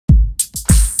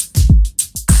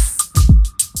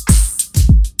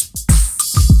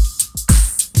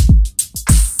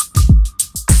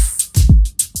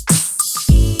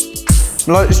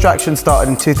Melodic Distraction started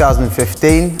in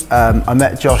 2015. I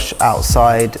met Josh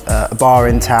outside a bar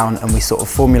in town and we sort of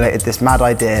formulated this mad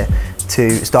idea to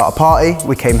start a party.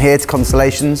 We came here to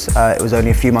Constellations. It was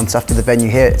only a few months after the venue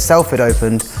here itself had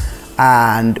opened,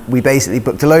 and we basically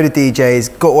booked a load of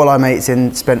DJs, got all our mates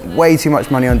in, spent way too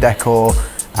much money on decor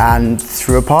and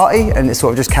threw a party, and it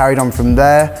sort of just carried on from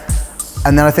there.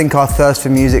 And then I think our thirst for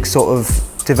music sort of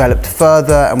developed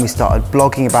further and we started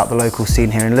blogging about the local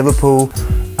scene here in Liverpool.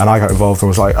 And I got involved and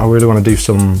was like, I really want to do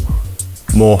some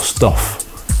more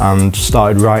stuff, and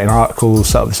started writing articles,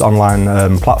 set up this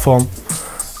online platform.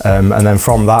 And then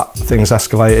from that, things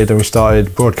escalated and we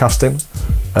started broadcasting.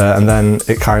 And then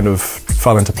it kind of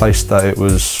fell into place that it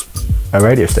was a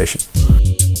radio station.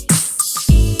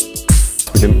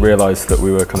 We didn't realise that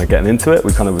we were kind of getting into it.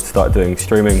 We kind of started doing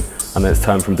streaming, and then it's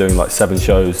turned from doing like 7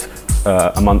 shows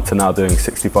a month to now doing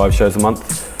 65 shows a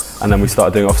month. And then we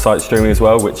started doing off-site streaming as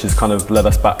well, which has kind of led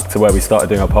us back to where we started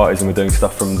doing our parties, and we're doing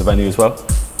stuff from the venue as well.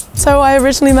 So I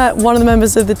originally met one of the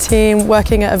members of the team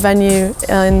working at a venue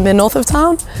in the north of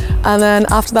town, and then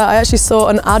after that I actually saw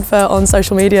an advert on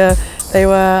social media. They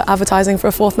were advertising for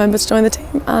a 4th member to join the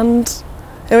team, and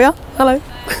here we are. Hello.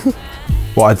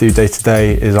 What I do day to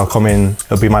day is I'll come in,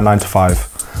 it'll be my 9 to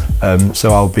 5.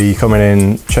 So I'll be coming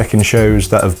in, checking shows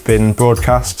that have been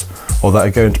broadcast or that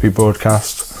are going to be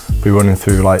broadcast, be running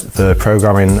through like the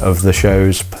programming of the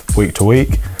shows week to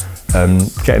week,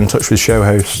 getting in touch with show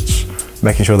hosts,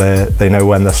 making sure they know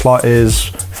when the slot is,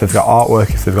 if they've got artwork,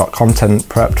 if they've got content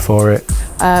prepped for it.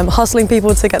 Hustling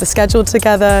people to get the schedule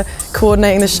together,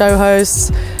 coordinating the show hosts,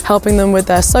 helping them with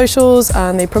their socials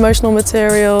and the promotional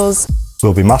materials.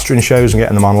 We'll be mastering shows and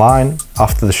getting them online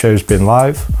after the show's been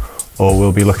live, or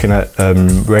we'll be looking at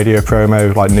radio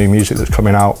promo, like new music that's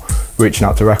coming out, reaching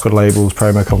out to record labels,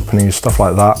 promo companies, stuff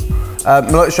like that.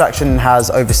 Melodic Distraction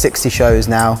has over 60 shows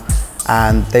now,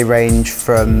 and they range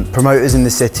from promoters in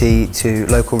the city to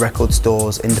local record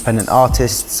stores, independent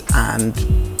artists and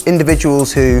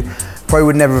individuals who probably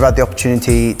would never have had the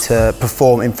opportunity to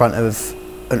perform in front of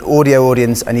an audio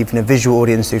audience and even a visual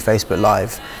audience through Facebook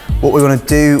Live. What we want to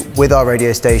do with our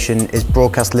radio station is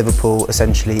broadcast Liverpool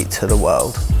essentially to the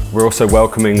world. We're also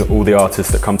welcoming all the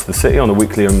artists that come to the city on a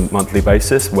weekly and monthly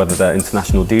basis, whether they're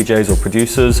international DJs or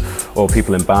producers or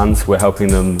people in bands. We're helping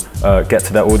them get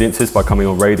to their audiences by coming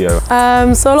on radio.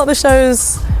 So a lot of the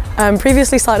shows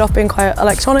previously started off being quite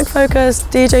electronic focused,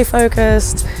 DJ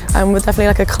focused, and with definitely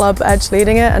like a club edge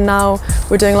leading it, and now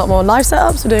we're doing a lot more live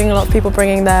setups. We're doing a lot of people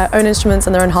bringing their own instruments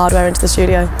and their own hardware into the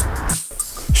studio.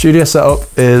 Studio setup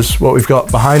is what we've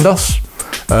got behind us.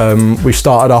 We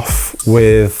started off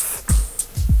with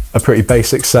a pretty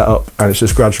basic setup, and it's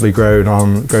just gradually grown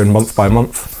month by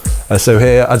month. So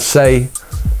here I'd say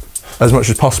as much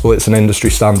as possible it's an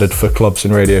industry standard for clubs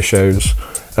and radio shows.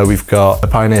 We've got a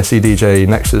Pioneer CDJ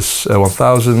Nexus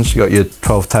 1000s, you've got your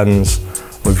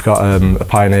 1210s, we've got a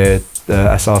Pioneer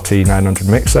SRT 900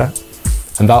 mixer,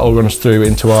 and that all runs through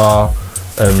into our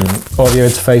audio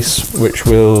interface, which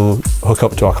will hook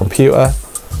up to our computer,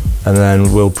 and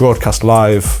then we'll broadcast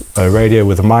live radio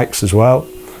with the mics as well,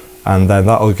 and then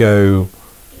that'll go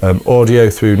audio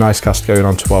through Nicecast going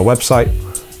onto our website,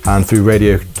 and through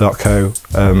Radio.co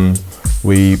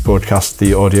we broadcast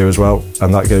the audio as well,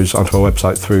 and that goes onto our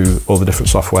website through all the different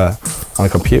software on a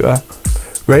computer.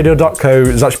 Radio.co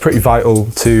is actually pretty vital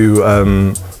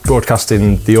to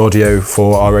broadcasting the audio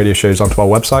for our radio shows onto our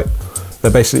website.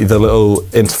 They're basically the little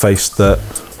interface that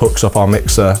hooks up our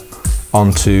mixer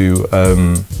onto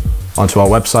our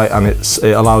website, and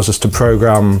it allows us to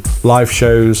program live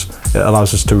shows, it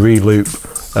allows us to re-loop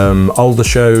older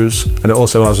shows, and it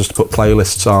also allows us to put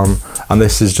playlists on, and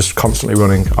this is just constantly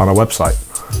running on our website.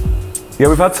 Yeah,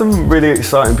 we've had some really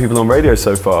exciting people on radio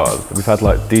so far. We've had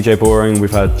like DJ Boring,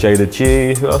 we've had Jada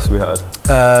G, who else have we had?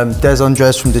 Des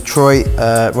Andres from Detroit,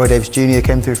 Roy Davis Jr.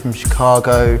 came through from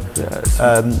Chicago.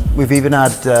 Yeah, we've even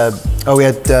had, we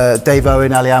had Dave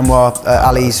Owen, Ali Anwar.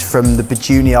 Ali's from the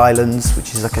Bajuni Islands,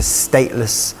 which is like a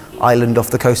stateless island off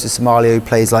the coast of Somalia, who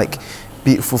plays like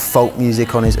beautiful folk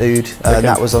music on his oud. And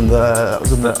that was on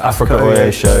the Africa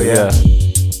Oye show, yeah.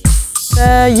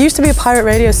 There used to be a pirate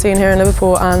radio scene here in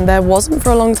Liverpool, and there wasn't for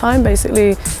a long time.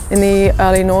 Basically in the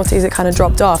early noughties it kind of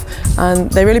dropped off,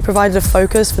 and they really provided a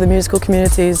focus for the musical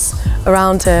communities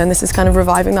around here, and this is kind of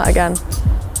reviving that again.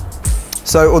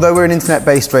 So although we're an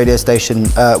internet-based radio station,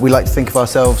 we like to think of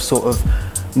ourselves sort of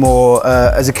more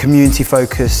as a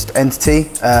community-focused entity.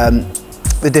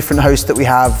 The different hosts that we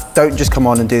have don't just come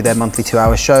on and do their monthly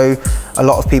 2-hour show. A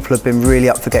lot of people have been really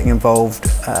up for getting involved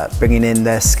bringing in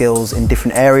their skills in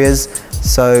different areas.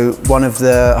 So one of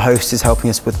the hosts is helping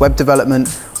us with web development,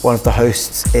 one of the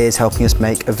hosts is helping us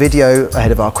make a video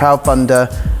ahead of our crowdfunder.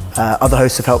 Other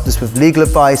hosts have helped us with legal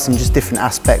advice and just different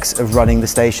aspects of running the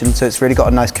station, so it's really got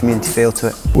a nice community feel to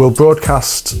it. We'll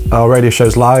broadcast our radio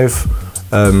shows live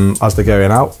as they're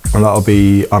going out, and that'll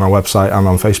be on our website and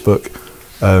on Facebook.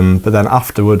 But then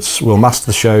afterwards we'll master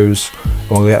the shows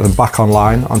and we'll get them back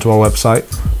online onto our website.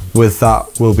 With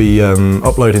that we'll be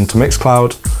uploading to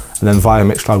Mixcloud, and then via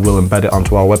Mixcloud we'll embed it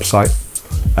onto our website.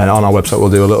 And on our website we'll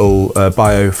do a little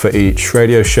bio for each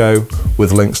radio show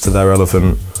with links to their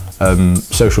relevant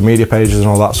social media pages and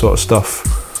all that sort of stuff.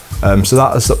 So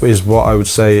that is what I would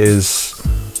say is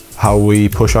how we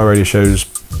push our radio shows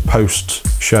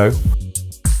post-show.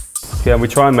 Yeah, and we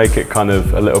try and make it kind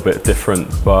of a little bit different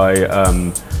by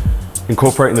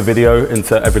incorporating the video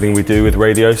into everything we do with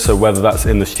radio. So whether that's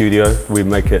in the studio, we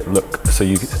make it look so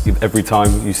every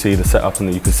time you see the setup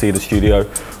and you can see the studio,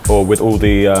 or with all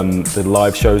the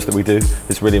live shows that we do,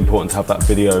 it's really important to have that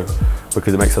video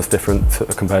because it makes us different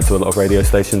compared to a lot of radio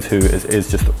stations who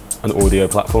is just an audio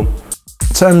platform.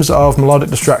 In terms of Melodic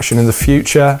Distraction in the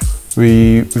future,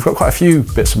 we've got quite a few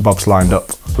bits and bobs lined up.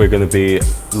 We're going to be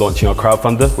launching our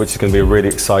crowdfunder, which is going to be a really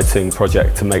exciting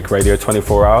project to make radio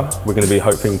 24-hour. We're going to be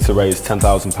hoping to raise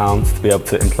 £10,000 to be able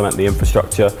to implement the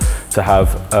infrastructure to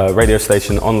have a radio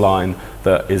station online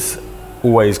that is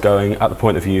always going at the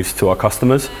point of use to our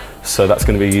customers. So that's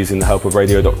going to be using the help of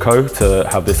Radio.co to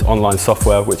have this online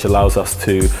software which allows us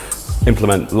to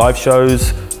implement live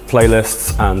shows,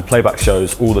 playlists and playback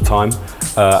shows all the time,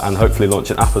 and hopefully launch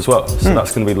an app as well. So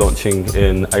that's going to be launching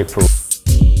in April.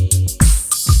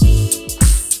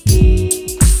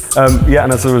 Yeah,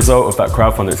 and as a result of that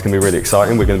crowdfunding, it's going to be really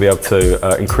exciting. We're going to be able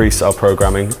to increase our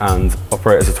programming and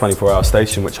operate as a 24-hour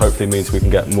station, which hopefully means we can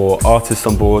get more artists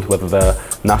on board, whether they're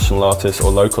national artists or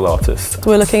local artists.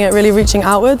 We're looking at really reaching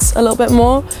outwards a little bit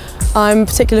more. I'm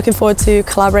particularly looking forward to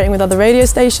collaborating with other radio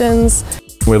stations.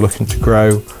 We're looking to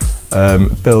grow,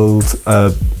 build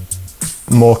a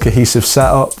more cohesive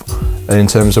setup in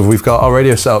terms of we've got our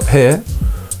radio setup here,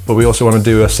 but we also want to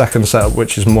do a second setup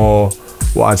which is more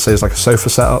what I'd say is like a sofa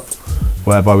setup,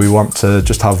 whereby we want to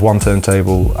just have one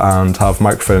turntable and have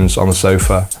microphones on the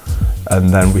sofa,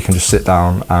 and then we can just sit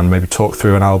down and maybe talk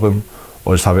through an album,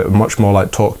 or just have it much more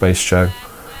like talk-based show.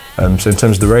 So in terms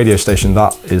of the radio station,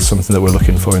 that is something that we're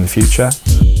looking for in the future.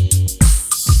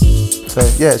 So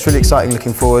yeah, it's really exciting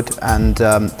looking forward, and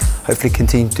hopefully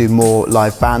continue to do more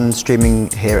live band streaming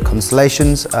here at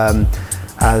Constellations.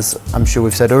 As I'm sure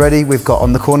we've said already, we've got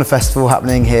On the Corner Festival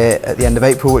happening here at the end of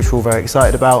April, which we're all very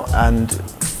excited about, and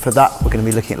for that we're going to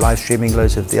be looking at live streaming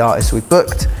loads of the artists we've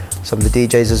booked, some of the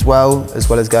DJs as well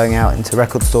as going out into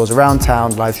record stores around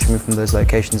town, live streaming from those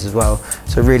locations as well.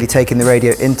 So really taking the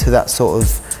radio into that sort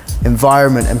of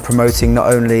environment and promoting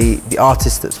not only the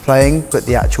artist that's playing, but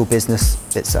the actual business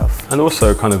itself. And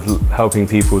also kind of helping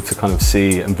people to kind of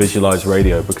see and visualize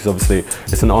radio, because obviously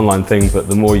it's an online thing, but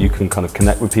the more you can kind of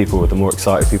connect with people, the more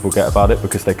excited people get about it,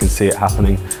 because they can see it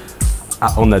happening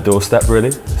on their doorstep really.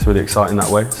 It's really exciting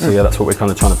that way. So yeah, that's what we're kind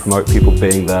of trying to promote, people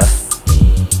being there.